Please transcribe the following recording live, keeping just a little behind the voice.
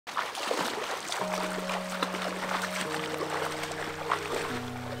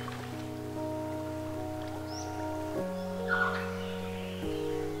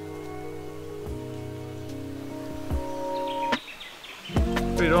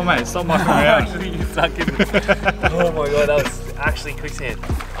on, mate. Stop mucking around. Actually, you fucking... Oh my god, that was actually quicksand.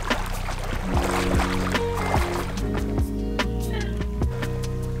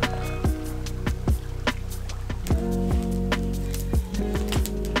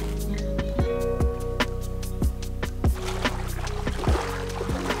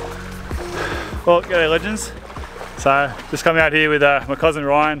 Well, g'day legends. So, just come out here with my cousin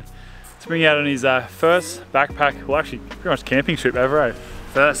Ryan to bring out on his first backpack, well actually pretty much camping trip ever, eh?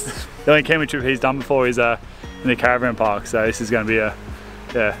 First. The only camping trip he's done before is in the caravan park, so this is going to be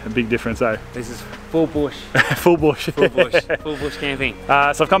a big difference, eh? This is full bush. Full bush. Full bush. Full bush camping.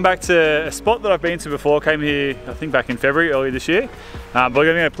 So I've come back to a spot that I've been to before. Came here, I think, back in February, earlier this year. But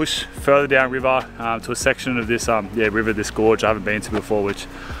we're going to push further down river to a section of this river, this gorge I haven't been to before, which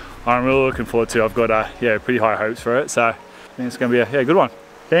I'm really looking forward to. I've got pretty high hopes for it, so I think it's going to be a good one.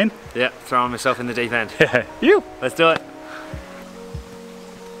 Keen? Yeah, throwing myself in the deep end. Yeah, you. Let's do it.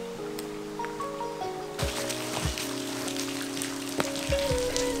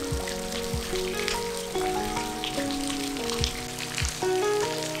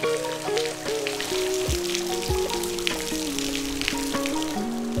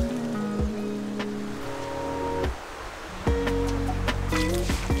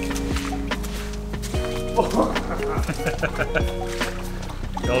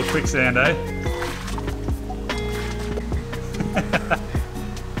 The old quicksand, eh?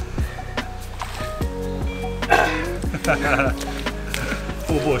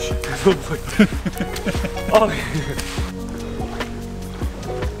 Full bush. Full bush. Oh.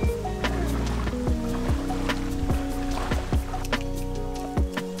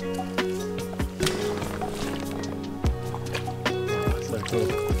 So cool.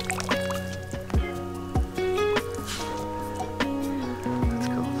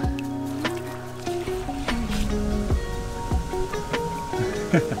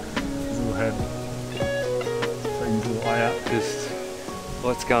 His little head. Taking his little eye out. Just,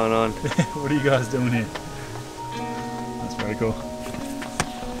 what's going on? What are you guys doing here? That's very cool.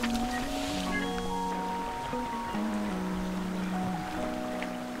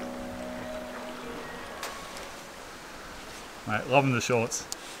 Mate, loving the shorts.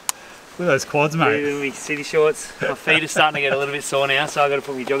 Look at those quads, mate. These are my city shorts. My feet are starting to get a little bit sore now, so I've got to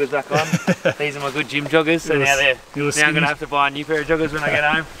put my joggers back on. These are my good gym joggers, so now I'm going to have to buy a new pair of joggers when I get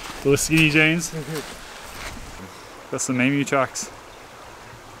home. Little skinny jeans. Got some emu tracks.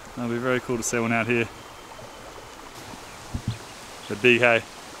 That'll be very cool to see one out here. The big hay.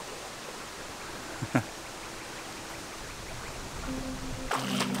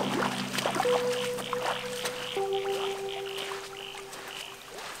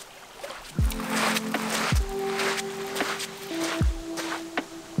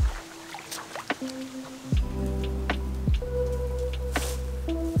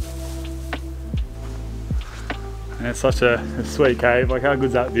 And it's such a sweet cave. Like, how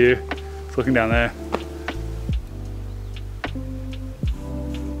good's that view? Just looking down there.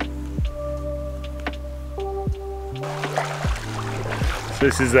 So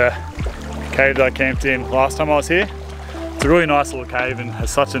this is the cave that I camped in last time I was here. It's a really nice little cave and has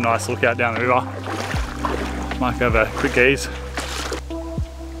such a nice look out down the river. Might have a quick gaze.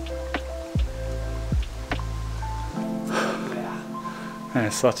 And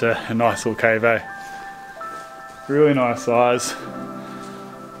it's such a nice little cave, eh? Really nice size.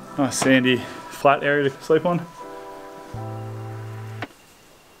 Nice sandy, flat area to sleep on.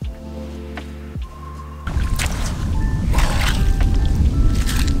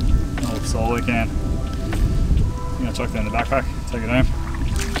 Old solo can. I'm gonna chuck that in the backpack, take it home.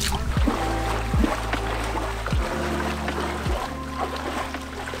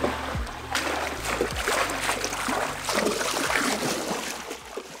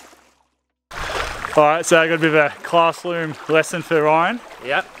 Alright, so I got a bit of a classroom lesson for Ryan.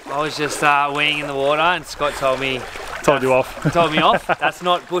 Yep, I was just weeing in the water and Scott told me... Told you off. Told me off. That's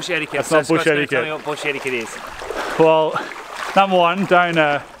not bush etiquette. That's not bush etiquette. Tell me what bush etiquette is. Well, number one, don't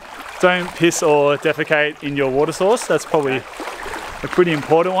piss or defecate in your water source. That's probably a pretty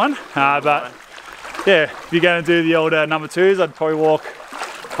important one. But yeah, if you're going to do the old number twos, I'd probably walk,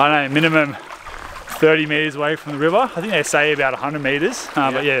 I don't know, minimum 30 metres away from the river. I think they say about 100 metres.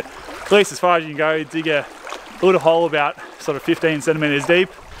 But yeah, at least as far as you can go, dig a little hole about sort of 15 centimetres deep.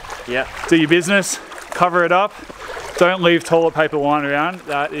 Yeah. Do your business, cover it up. Don't leave toilet paper lying around.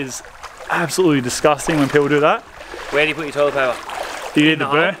 That is absolutely disgusting when people do that. Where do you put your toilet paper? You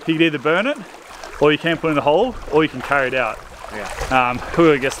can either burn it, or you can put it in the hole, or you can carry it out. Yeah.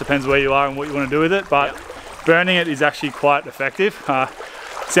 I guess depends where you are and what you want to do with it, but burning it is actually quite effective.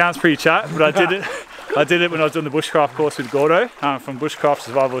 Sounds pretty chat, but I did it when I was doing the bushcraft course with Gordo from Bushcraft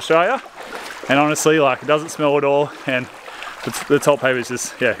Survival Australia, and honestly, like, it doesn't smell at all, and the top paper is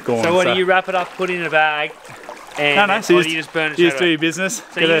just gone. So what do you wrap it up, put it in a bag, and no, so or do you just burn it? You just do your business.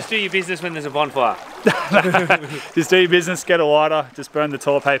 So you just do your business when there's a bonfire. Just do your business, get a lighter, just burn the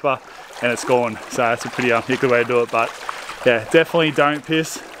toilet paper, and it's gone. So that's a pretty good way to do it. But yeah, definitely don't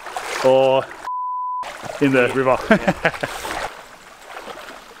piss or in the river.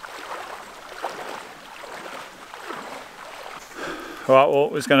 Alright, well,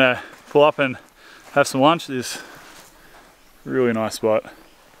 we're just going to pull up and have some lunch at this really nice spot.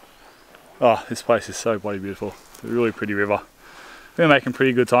 Oh, this place is so bloody beautiful. It's a really pretty river. We're making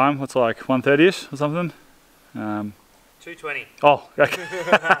pretty good time. What's like 1:30ish or something? 2:20. Oh, okay.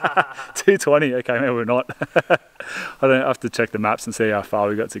 2:20. Okay, maybe we're not. I don't have to check the maps and see how far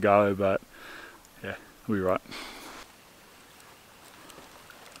we got to go, but yeah, we'll be right.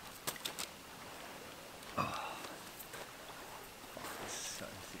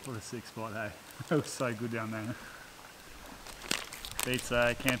 What a sick spot, hey? It was so good down there. Beats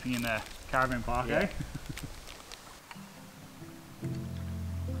camping in a caravan park, eh?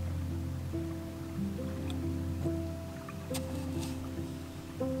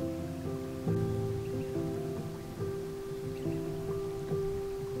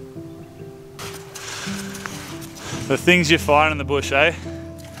 The things you find in the bush, eh? I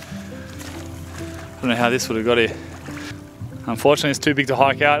don't know how this would have got here. Unfortunately, it's too big to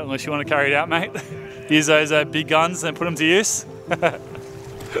hike out unless you want to carry it out, mate. Use those big guns and put them to use.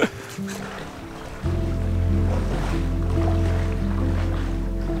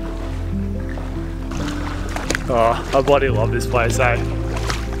 Oh, I bloody love this place, eh?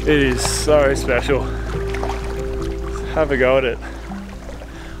 It is so special. Have a go at it.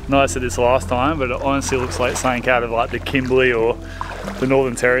 I know I said this last time, but it honestly looks like something out of like the Kimberley or the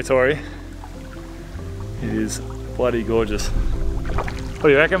Northern Territory. It is bloody gorgeous. What do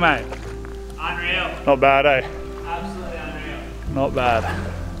you reckon, mate? Unreal. Not bad, eh? Absolutely unreal. Not bad.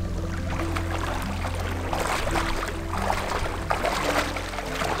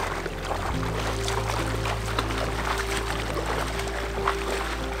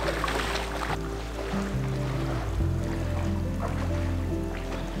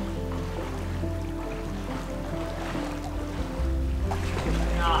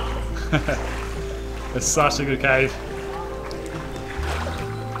 It's such a good cave.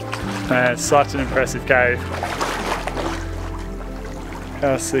 Man, it's such an impressive cave.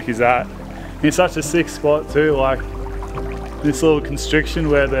 How sick is that? It's such a sick spot too, like this little constriction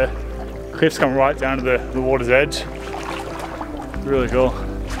where the cliffs come right down to the water's edge. Really cool.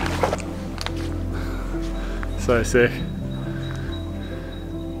 So sick.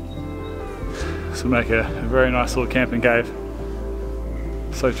 This will make a very nice little camping cave.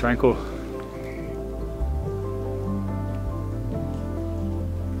 So tranquil.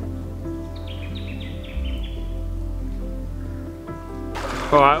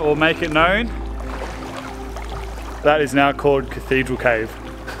 Alright, we'll make it known. That is now called Cathedral Cave.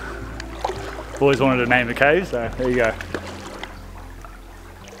 Always wanted to name a cave, so there you go.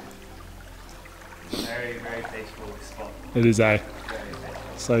 Very, very peaceful spot. It is a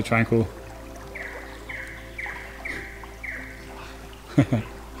so tranquil.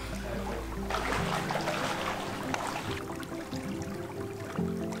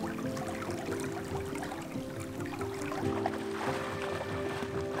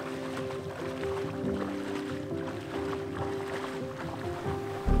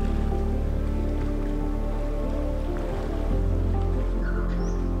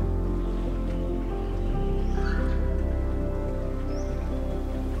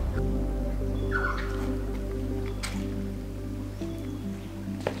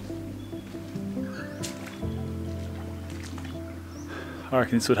 I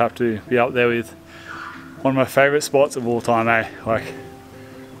reckon this would have to be up there with one of my favourite spots of all time, eh? Like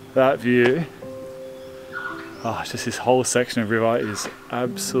that view. Oh, just this whole section of river is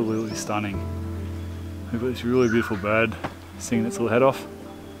absolutely stunning. We've got this really beautiful bird singing its little head off.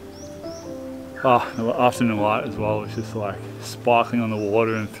 Oh, the afternoon light as well. It's just like sparkling on the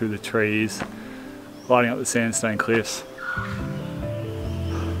water and through the trees, lighting up the sandstone cliffs.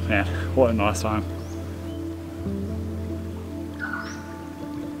 Man, what a nice time.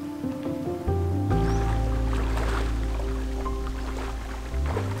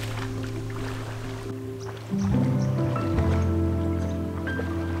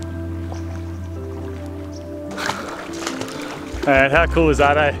 And how cool is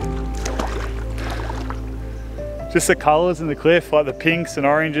that, eh? Just the colours in the cliff, like the pinks and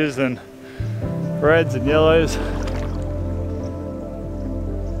oranges and reds and yellows.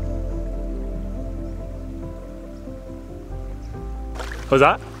 What's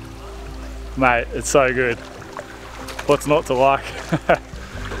that? Mate, it's so good. What's not to like?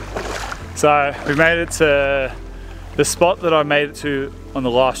 So we made it to the spot that I made it to on the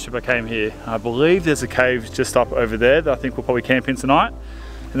last trip I came here. I believe there's a cave just up over there that I think we'll probably camp in tonight.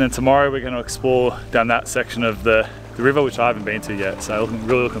 And then tomorrow we're going to explore down that section of the river, which I haven't been to yet. So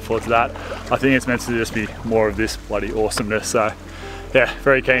really looking forward to that. I think it's meant to just be more of this bloody awesomeness. So yeah,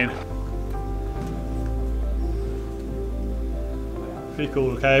 very keen. Pretty cool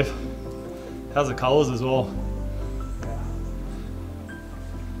little cave. How's the colours as well?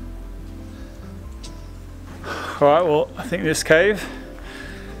 Alright, well, I think this cave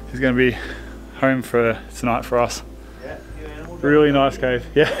is going to be home for tonight for us. Yeah, really nice cave.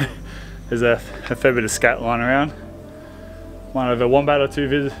 Yeah, there's a fair bit of scat lying around. Might have a wombat or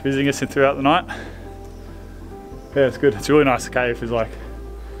two visiting us throughout the night. Yeah, it's good. It's a really nice cave. There's like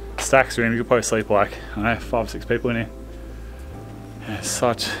stacks room. You could probably sleep like, I don't know, 5 or 6 people in here. Yeah, it's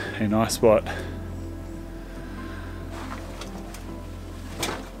such a nice spot.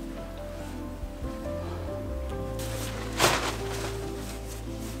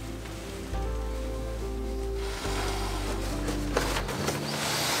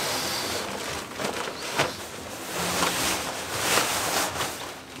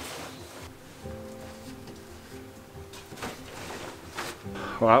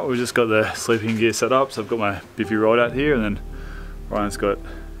 Right, we've just got the sleeping gear set up, so I've got my bivvy rod out here, and then Ryan's got,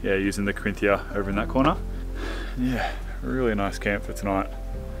 yeah, using the Corinthia over in that corner. Yeah, really nice camp for tonight.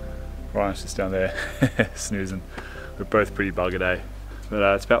 Ryan's just down there snoozing. We're both pretty buggered, eh?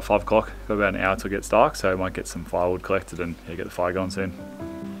 But it's about 5 o'clock, got about an hour till it gets dark, so I might get some firewood collected and yeah, get the fire going soon.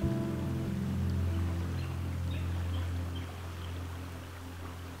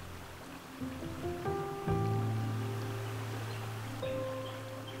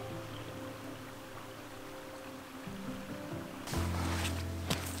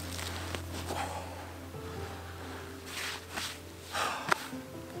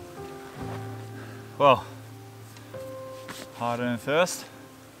 Well, hard earned first.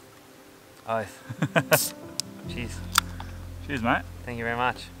 Oath. Cheers. Cheers, mate. Thank you very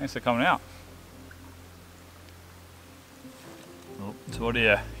much. Thanks for coming out. Well, so what do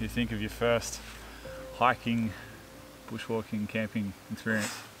you think of your first hiking, bushwalking, camping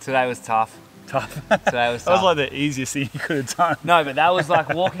experience? Today was tough. Tough? Today was tough. That was like the easiest thing you could have done. No, but that was like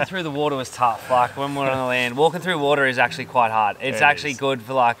walking through the water was tough. Like when we're on the land, walking through water is actually quite hard. It's actually good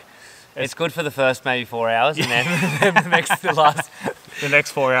for like, it's good for the first maybe 4 hours, and then the next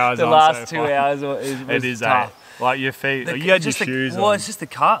 4 hours. The last 2 hours was tough. Like your feet, like you had your shoes on. Well, it's just the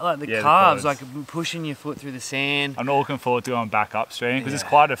calves, like pushing your foot through the sand. I'm not looking forward to going back upstream because it's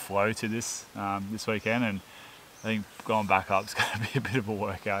quite a flow to this this weekend, and I think going back up is going to be a bit of a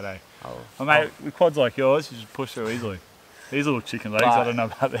workout, eh? Oh, mate, with quads like yours, you just push through easily. These little chicken legs, I don't know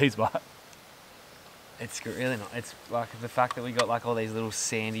about these, but it's really not. It's like the fact that we got like all these little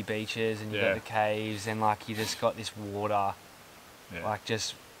sandy beaches, and you got the caves, and like you just got this water, like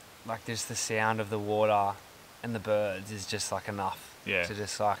just the sound of the water and the birds is just like enough. Yeah. To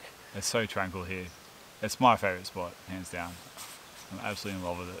just like. It's so tranquil here. It's my favourite spot, hands down. I'm absolutely in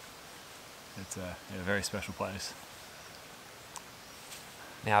love with it. It's a very special place.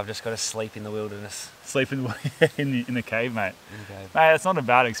 Now I've just got to sleep in the wilderness. Sleep in the cave, mate. In the cave. Mate, it's not a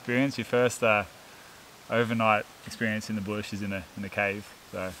bad experience. Your first overnight experience in the bush is in a cave.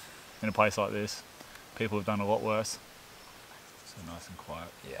 So in a place like this, people have done a lot worse. So nice and quiet.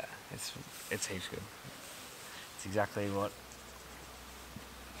 Yeah, it's heaps good. It's exactly what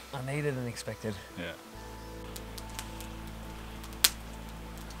I needed and expected. Yeah.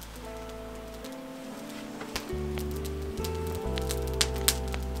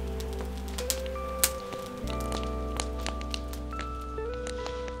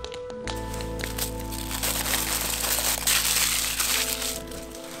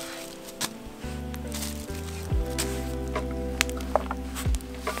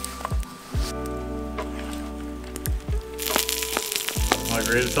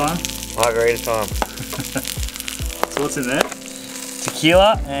 Margarita time? Margarita time. So what's in there?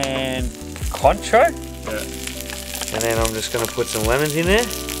 Tequila and Contro. Yeah. And then I'm just going to put some lemons in there.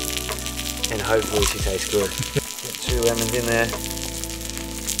 And hopefully she tastes good. Get 2 lemons in there.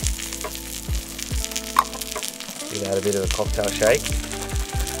 Give that a bit of a cocktail shake.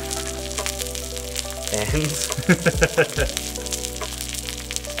 And...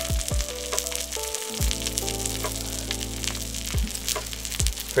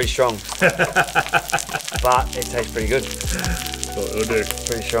 pretty strong, but it tastes pretty good. Well, it'll do.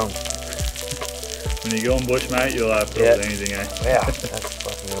 Pretty strong. When you go on bush, mate, you'll put up with anything, eh? Yeah, that's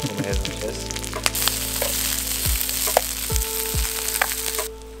fucking gonna put my head on my chest.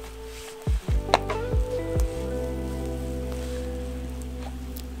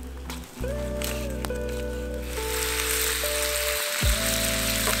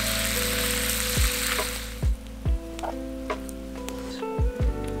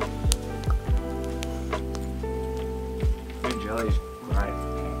 jelly's great.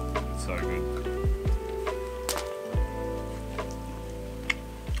 It's so good.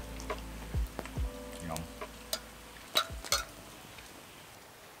 Yum.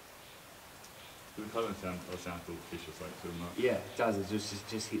 It doesn't sound cool fish or something too much. Yeah, it does. It's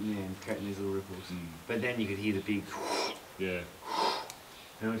just hitting there and creating these little ripples. But then you could hear the big. Yeah.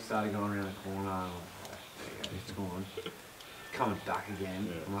 Then we started going around the corner. And there you go, it's gone. Coming back again.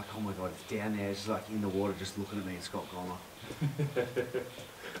 Yeah. I'm like, oh my god, it's down there. It's just like in the water, just looking at me and Scott Gomer.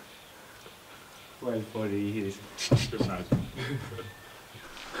 Wait for you hear this.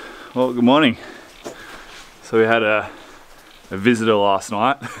 Well, good morning. So we had a visitor last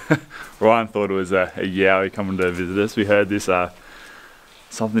night. Ryan thought it was a yowie coming to visit us. We heard this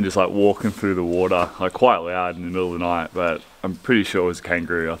something just like walking through the water, like quite loud in the middle of the night, but I'm pretty sure it was a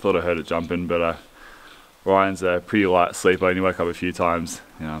kangaroo. I thought I heard it jumping, but Ryan's a pretty light sleeper and he woke up a few times.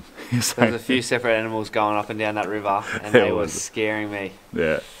 You know, there's a few separate animals going up and down that river and they were scaring me.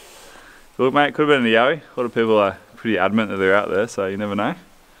 Yeah. Look mate, could have been a yowie. A lot of people are pretty adamant that they're out there, so you never know.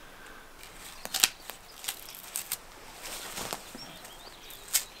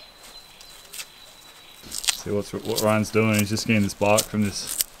 See what Ryan's doing, he's just getting this bark from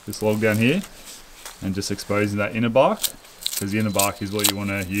this log down here and just exposing that inner bark, because the inner bark is what you want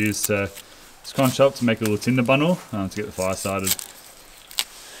to use to scrunch up to make a little tinder bundle to get the fire started.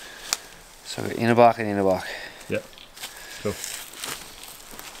 So inner bark and inner bark. Yep, cool.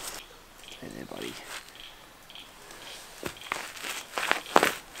 Hey there buddy.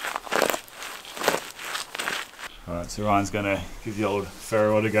 Alright, so Ryan's going to give the old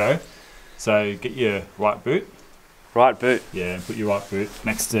ferro rod a go. So get your right boot. Right boot? Yeah, and put your right boot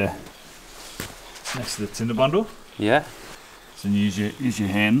next to the tinder bundle. Yeah. So use your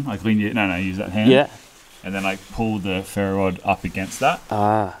hand, like use that hand. Yeah. And then like pull the ferro rod up against that.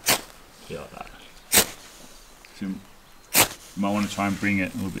 Ah. Yeah, like that. So you might want to try and bring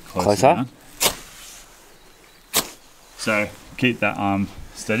it a little bit closer. Down. So keep that arm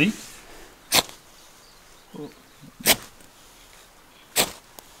steady.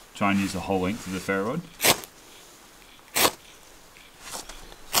 Try and use the whole length of the ferro rod.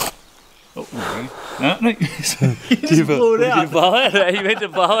 Oh, okay. No. You just blew it out. Did you blow it? You meant to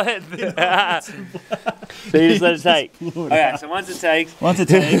blow it? So you just let it take. Okay, so once it takes,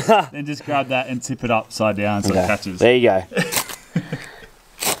 then just grab that and tip it upside down so it catches. There you go.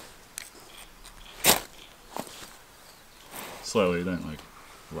 Slowly, don't like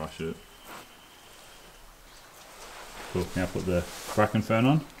rush it. Cool, now put the bracken fern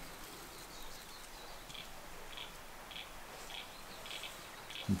on.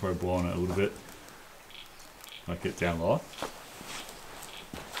 I'm probably blow on it a little bit. Like it down lower.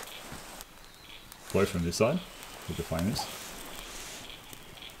 Blow from this side with the flame is.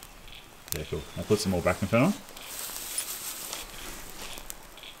 Yeah, cool. I'll put some more bracken fern on.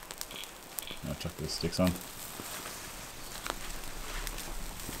 I'll chuck the sticks on.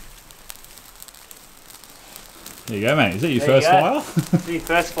 There you go, mate. Is that your first fire? It's your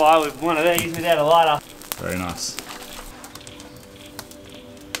first fire with one of these without a lighter. Very nice.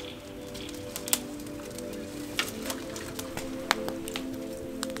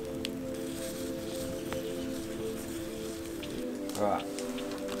 Right.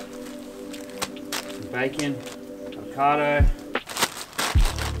 Some bacon, avocado,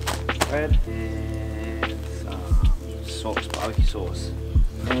 bread, and some sauce, barbecue sauce.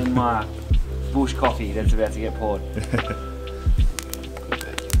 And my bush coffee that's about to get poured.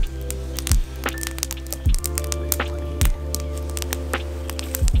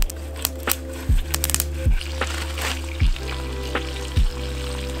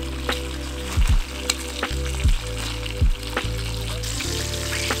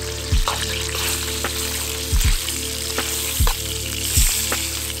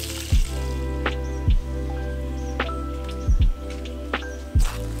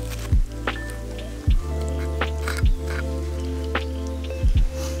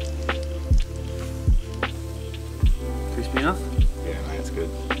 Enough? Yeah, mate, it's good.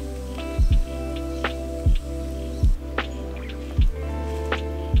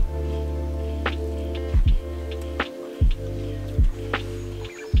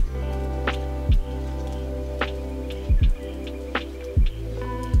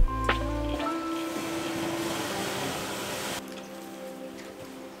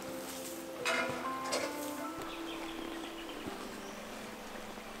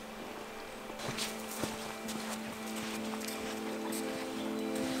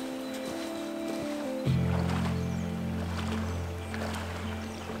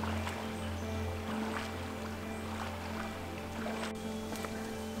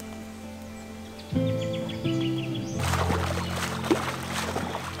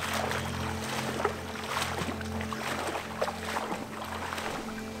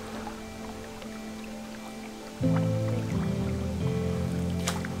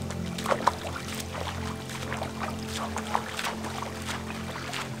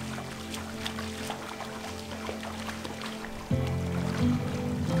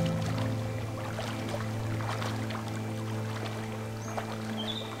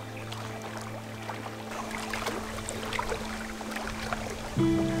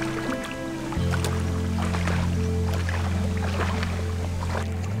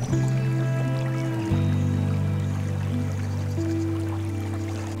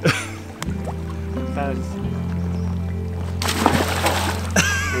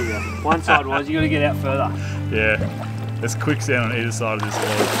 One side was, you got to get out further. Yeah, there's quicksand on either side of this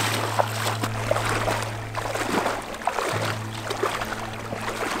wall.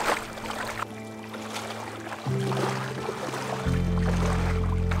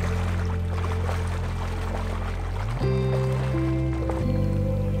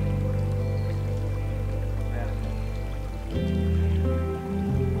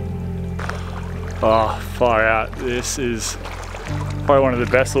 Oh, far out. This is probably one of the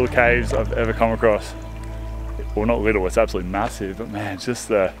best little caves I've ever come across. Well, not little, it's absolutely massive, but man, just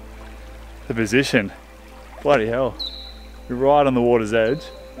the position. Bloody hell. You're right on the water's edge,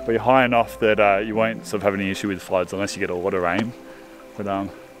 but you're high enough that you won't sort of have any issue with floods unless you get a lot of rain. But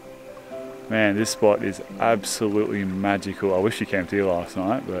man, this spot is absolutely magical. I wish you camped here last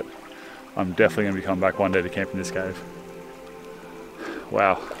night, but I'm definitely going to be coming back one day to camp in this cave.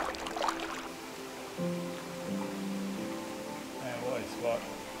 Wow. Man, what a spot.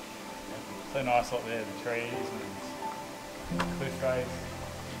 So nice up there, the trees and cliff face.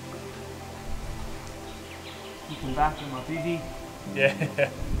 You come back in my busy. Yeah.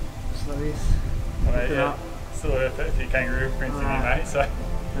 Just like this. Mate, yeah. Still worth it if you kangaroo prints in here, mate, so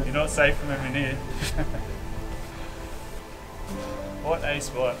you're not safe from them in here. What a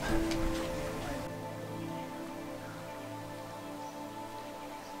spot.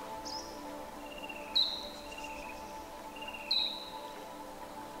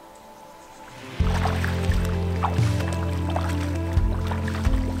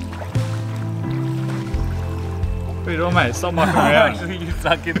 What are you doing, mate? Stop mucking around. Actually, you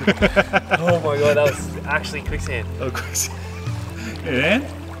stuck in the... Oh my god, that was actually quicksand. Oh, quicksand. Yeah, man?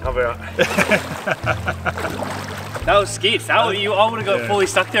 I'll be right. That was skits. That was, I would have got fully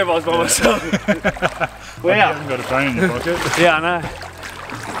stuck there if I was by myself. Wow. You haven't got a phone in your pocket. Yeah, I know.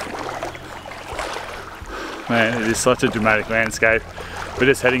 Man, it is such a dramatic landscape. We're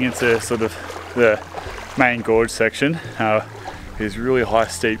just heading into sort of the main gorge section. These really high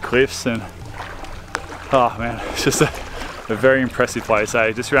steep cliffs, and oh man, it's just a very impressive place,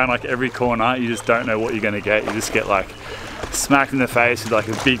 eh? Just around like every corner, you just don't know what you're gonna get. You just get like smacked in the face with like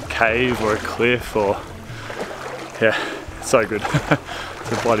a big cave or a cliff, or yeah, it's so good.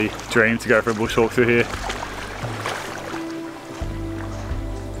 It's a bloody dream to go for a bushwalk through here.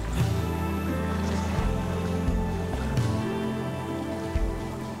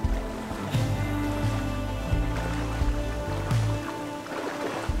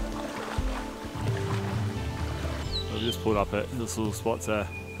 We just pulled up at this little spot to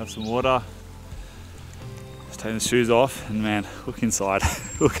have some water. Just taking the shoes off, and man, look inside.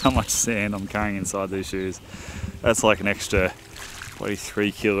 Look how much sand I'm carrying inside these shoes. That's like an extra probably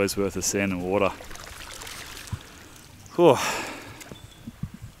 3 kilos worth of sand and water. Whew.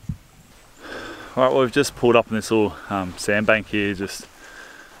 Alright, well, we've just pulled up on this little sandbank here, just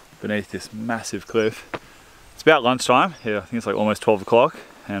beneath this massive cliff. It's about lunchtime. Yeah, I think it's like almost 12 o'clock,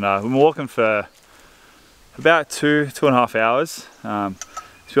 and we've been walking for about 2.5 hours. To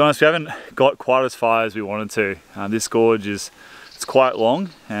be honest, we haven't got quite as far as we wanted to. This gorge it's quite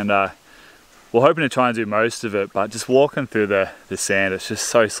long, and we're hoping to try and do most of it, but just walking through the sand, it's just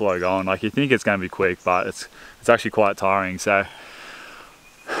so slow going. Like, you think it's going to be quick, but it's actually quite tiring. So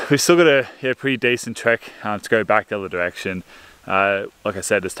we've still got a pretty decent trek to go back the other direction. Like I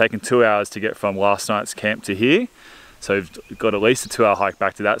said, it's taken 2 hours to get from last night's camp to here, so we've got at least a 2-hour hike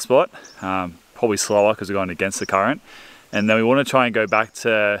back to that spot. Probably slower because we're going against the current. And then we want to try and go back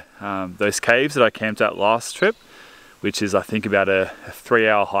to those caves that I camped at last trip, which is I think about a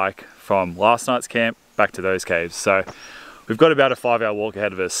 3-hour hike from last night's camp back to those caves. So we've got about a 5-hour walk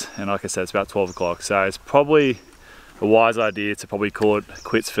ahead of us, and like I said, it's about 12 o'clock. So it's probably a wise idea to probably call it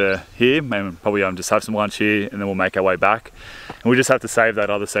quits for here, and probably just have some lunch here, and then we'll make our way back. And we just have to save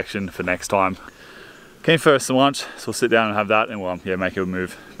that other section for next time. Keen for some lunch, so we'll sit down and have that, and we'll make a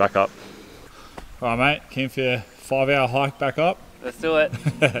move back up. All right, mate, keen for your 5-hour hike back up? Let's do it.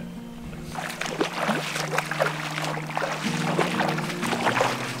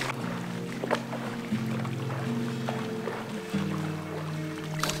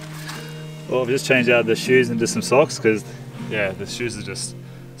 Well, I've just changed out the shoes into some socks because, yeah, the shoes are just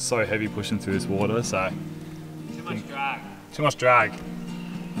so heavy pushing through this water, so. Too much drag. Too much drag.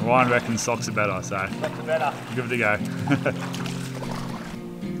 Ryan reckons socks are better, so. Socks are better. Give it a go.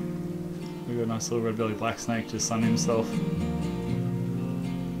 We've got a nice little red-bellied black snake just sunning himself.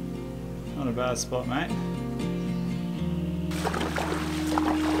 Not a bad spot, mate.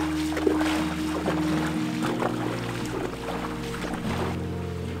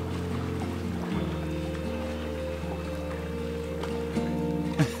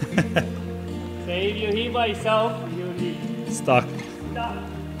 So if you're here by yourself, you'll be Stuck. stuck.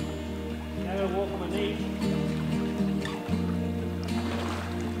 gonna walk on my knees.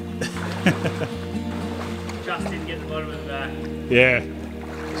 Just didn't get the bottom of the back. Yeah,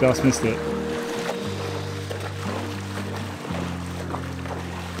 just missed it.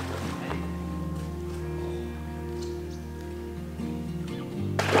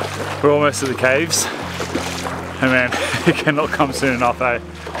 We're almost at the caves. And man, it cannot come soon enough, eh?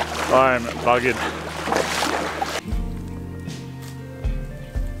 I'm buggered.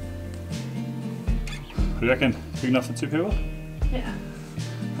 What do you reckon? Big enough for 2 people? Yeah.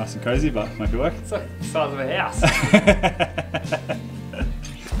 Nice and cozy, but make it work. It's like the size of a house.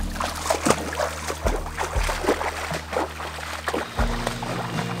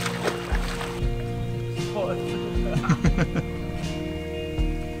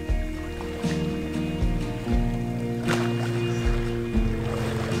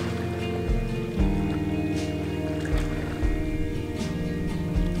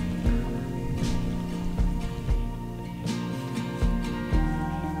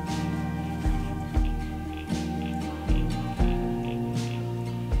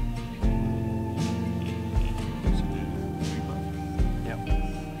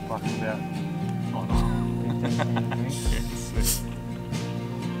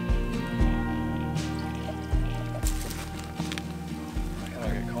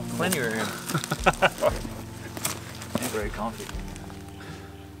 Plenty of room. Very comfy.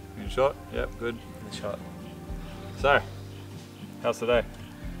 Good shot? Yep, good. Good shot. So, how's today?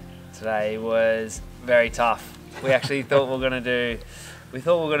 Today was very tough. We actually thought we were going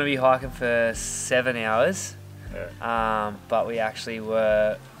to be hiking for 7 hours. Yeah. But we actually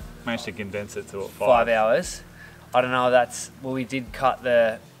were Managed to condense it to what, 5 hours. I don't know, we did cut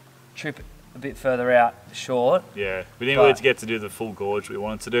the trip a bit further out short. Yeah, we didn't really get to do the full gorge we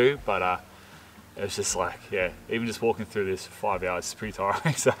wanted to do, but it was just like, yeah, even just walking through this for 5 hours is pretty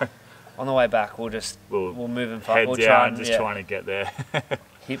tiring. So on the way back, we'll move and head down, trying to get there.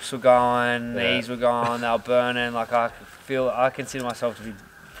 Hips were going, knees were going, they were burning. Like I consider myself to be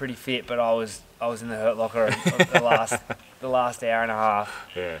pretty fit, but I was in the hurt locker the last hour and a half.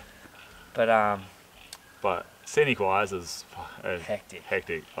 Yeah. But scenic wise is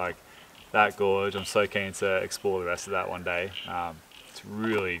hectic. Like that gorge, I'm so keen to explore the rest of that one day. It's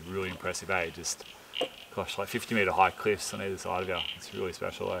really, really impressive, eh? Just, gosh, like 50-metre high cliffs on either side of you. It's really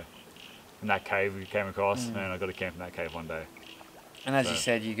special, eh? And that cave we came across, man, I got to camp in that cave one day. And as you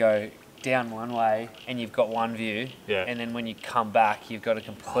said, you go down one way and you've got one view, and then when you come back, you've got a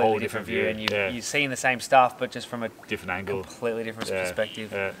completely different view, and you're seeing the same stuff, but just from a different angle, completely different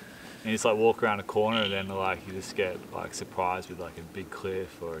perspective. Yeah. And you just like walk around a corner, and then like you just get like surprised with like a big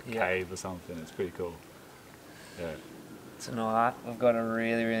cliff or a cave or something. It's pretty cool. Yeah. Tonight we've got a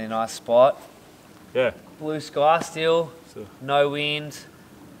really, really nice spot. Yeah. Blue sky still, no wind,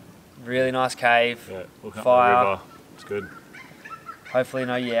 really nice cave. Yeah. Looking fire. Up the river. It's good. Hopefully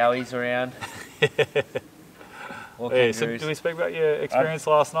no yowies around. Yeah, so did we speak about your experience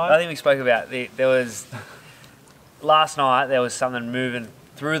last night? I think we spoke about last night there was something moving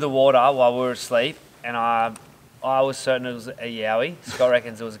through the water while we were asleep, and I was certain it was a yowie. Scott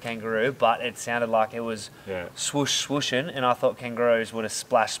reckons it was a kangaroo, but it sounded like it was swoosh swooshing, and I thought kangaroos would have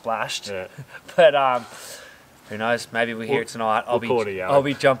splashed. Yeah. But who knows? Maybe we hear it tonight. I'll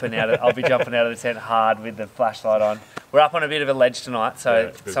be jumping out of the tent hard with the flashlight on. We're up on a bit of a ledge tonight,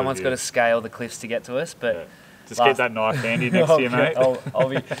 so someone's got to scale the cliffs to get to us. But just keep that knife handy next to you, mate.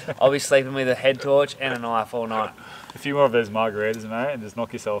 I'll be sleeping with a head torch and a knife all night. A few more of those margaritas, mate, and just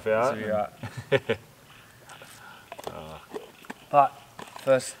knock yourself out. That'll be right. But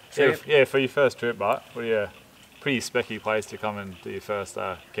first trip. Yeah, for your first trip, but what are you? Pretty specky place to come and do your first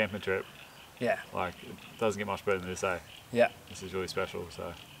camping trip. Yeah. Like, it doesn't get much better than this, eh? Yeah. This is really special,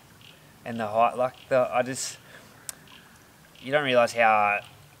 so. And the height, you don't realise how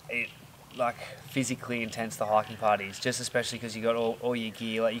physically intense the hiking part is, just especially because you got all your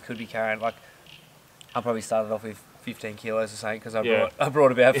gear, like you could be carrying, like, I probably started off with 15 kilos or something because I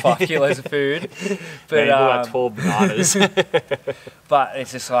brought about 5 kilos of food. But you bought like 12 bananas. But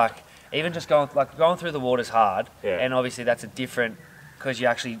it's just like, even just going through the water's hard, and obviously that's a different, because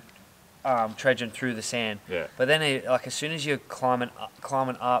you're actually trudging through the sand. Yeah. But then as soon as you're climbing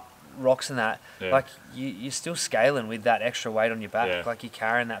up rocks and that, like you're still scaling with that extra weight on your back. Like you're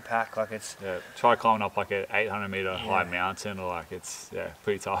carrying that pack, like it's. Yeah. Try climbing up like an 800-meter high mountain, or like it's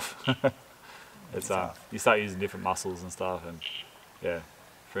pretty tough. It's you start using different muscles and stuff, and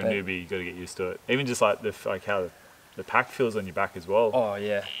for a newbie you got to get used to it. Even just like how the pack feels on your back as well. Oh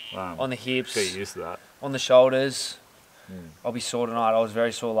yeah. On the hips. Get used to that. On the shoulders. I'll be sore tonight. I was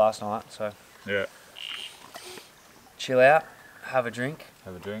very sore last night, so. Yeah. Chill out. Have a drink.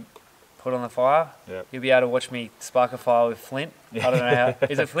 put on the fire. Yep. You'll be able to watch me spark a fire with flint. I don't know how.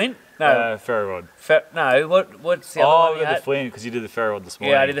 Is it flint? No. Ferro rod. No. What's the other one? I got the flint because you did the ferro rod this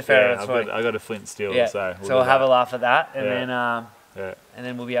morning. Yeah, I did the ferro rod this morning. I got a flint steel. Yeah. So we'll have a laugh at that, and then yeah. And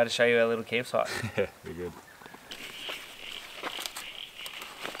then we'll be able to show you our little campsite. Yeah, be good.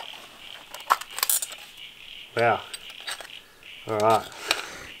 Wow. All right.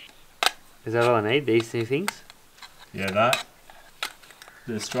 Is that all I need? These two things? Yeah, that.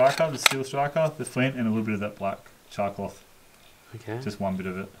 The striker, the steel striker, the flint, and a little bit of that black char cloth. Okay. Just one bit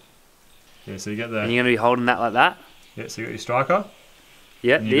of it. Yeah, so you get the... And you're going to be holding that like that? Yeah, so you got your striker.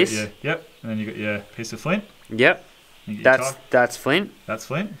 Yeah, this? Yep, and then you got your piece of flint. Yep. That's flint. That's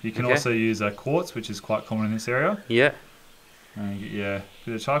flint. You can also use quartz, which is quite common in this area. Yeah. And you get your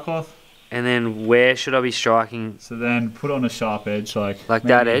bit of char cloth. And then where should I be striking? So then put on a sharp edge, like maybe,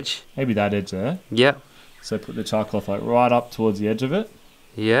 that edge? Maybe that edge there. Yep. So put the char cloth like right up towards the edge of it.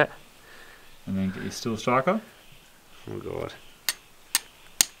 Yeah. And then get your steel striker. Oh god.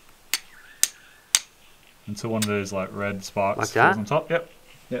 Until one of those like red sparks like that? falls on top. Yep.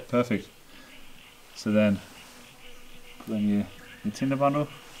 Yep, perfect. So then put in your tinder bundle.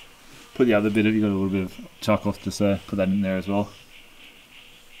 Put the other bit of, you got a little bit of char cloth, just put that in there as well.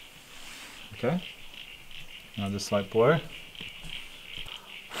 Okay. Now just like blow.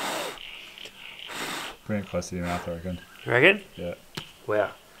 Bring it close to your mouth, I reckon. You reckon? Yeah.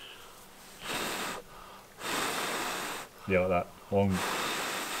 Wow. Yeah, like that. Long.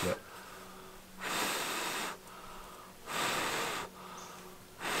 Yeah.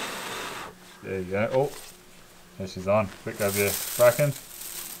 There you go. Oh, there she's on. Quick, grab your bracken.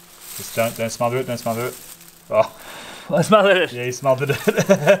 Just don't smother it. Don't smother it. Oh, I smothered it. yeah, you smothered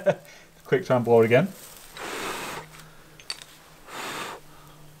it. Quick, try and blow it again.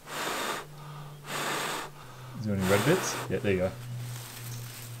 Is there any red bits? Yeah, there you go.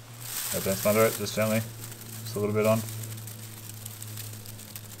 Yeah, don't smother it. Just gently. Just a little bit on.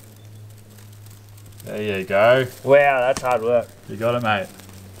 There you go. Wow, that's hard work. You got it, mate.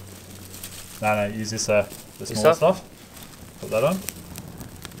 No, use this, the small stuff. Put that on.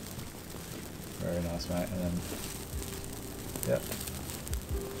 Very nice, mate. And then, yep.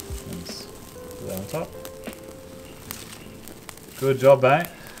 And just put that on top. Good job, mate.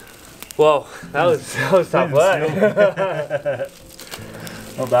 Whoa, that was tough work.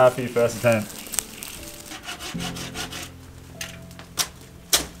 Not bad for your first attempt.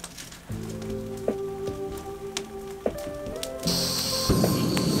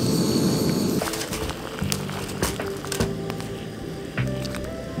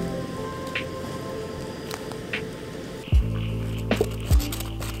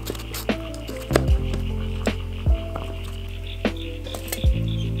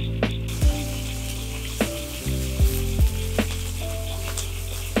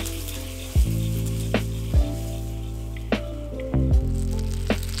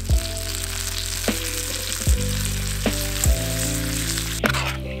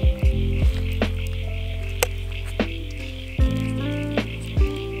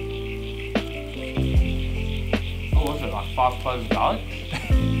 Five cloves of garlic.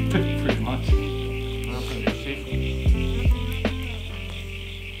 Pretty much.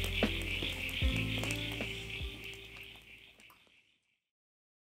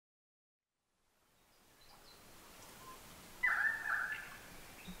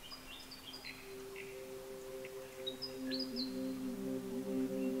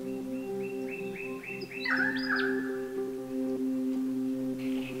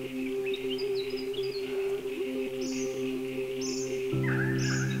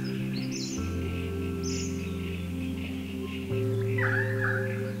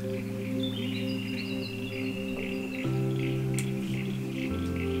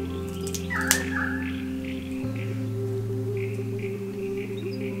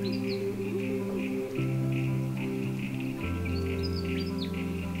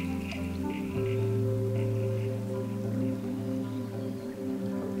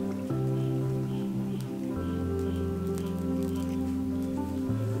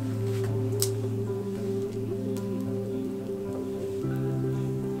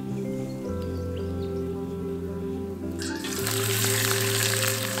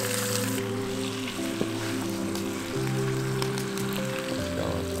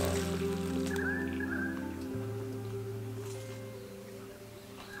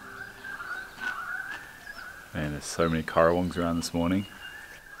 Man, there's so many currawongs around this morning.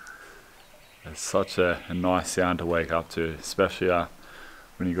 It's such a nice sound to wake up to, especially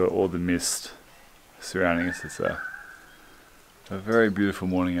when you got all the mist surrounding us. It's a very beautiful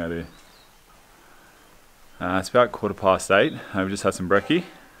morning out here. It's about 8:15. We just had some brekkie.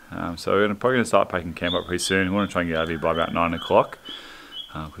 So we're probably going to start packing camp up pretty soon. We want to try and get out of here by about 9 o'clock.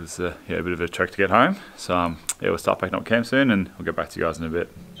 Because yeah, a bit of a trek to get home. So yeah, we'll start packing up camp soon and we'll get back to you guys in a bit.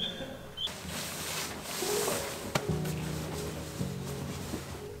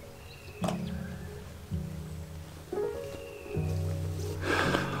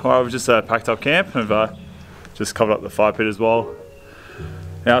 Alright, we've just packed up camp and just covered up the fire pit as well.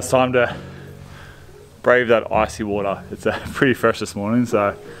 Now it's time to brave that icy water. It's pretty fresh this morning,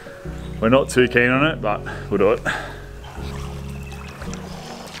 so we're not too keen on it, but we'll do it.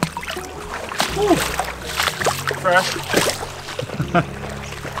 Ooh, fresh.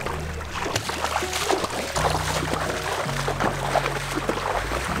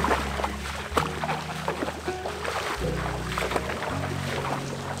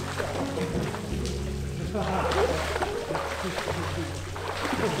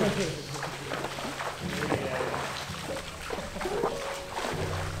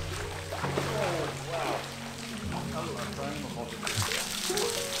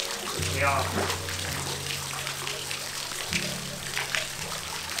 Yeah.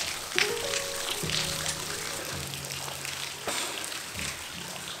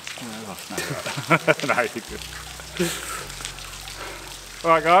 No, you're good.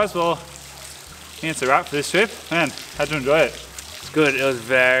 Alright guys, well, that's a wrap for this trip. Man, how'd you enjoy it? It's good. It was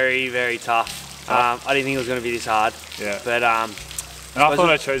very, very tough. I didn't think it was going to be this hard. Yeah. But and I thought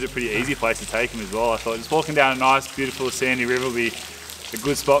I chose a pretty easy place to take him as well. I thought just walking down a nice, beautiful, sandy river will be a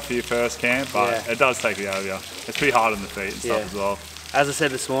good spot for your first camp, but it does take it out of you. It's pretty hard on the feet and stuff as well. As I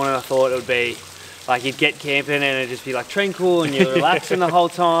said this morning, I thought it would be like you'd get camping and it'd just be like tranquil and you're relaxing the whole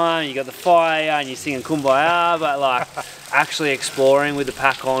time, you got the fire and you're singing Kumbaya, but like actually exploring with the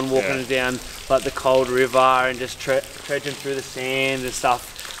pack on, walking down like the cold river and just trudging through the sand and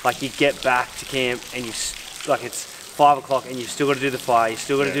stuff. Like you get back to camp and you, like it's 5 o'clock and you've still got to do the fire, you've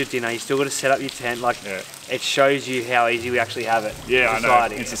still got to do dinner, you've still got to set up your tent. Like it shows you how easy we actually have it in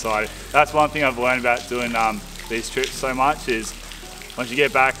society. In society. That's one thing I've learned about doing these trips so much is once you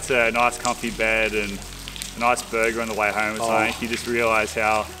get back to a nice comfy bed and a nice burger on the way home or something, you just realise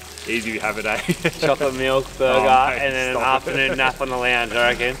how easy we have it, eh? Chocolate milk, burger, and then an afternoon nap on the lounge, I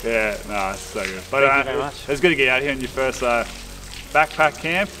reckon. Yeah, no, it's so good. But thank you very much. It's good to get out here on your first backpack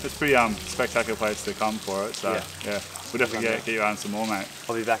camp. It's a pretty spectacular place to come for it. So yeah, we'll definitely get you out on some more, mate.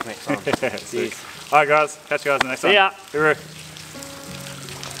 I'll be back next time. Cheers. Alright guys, catch you guys next time. See ya. Hooroo.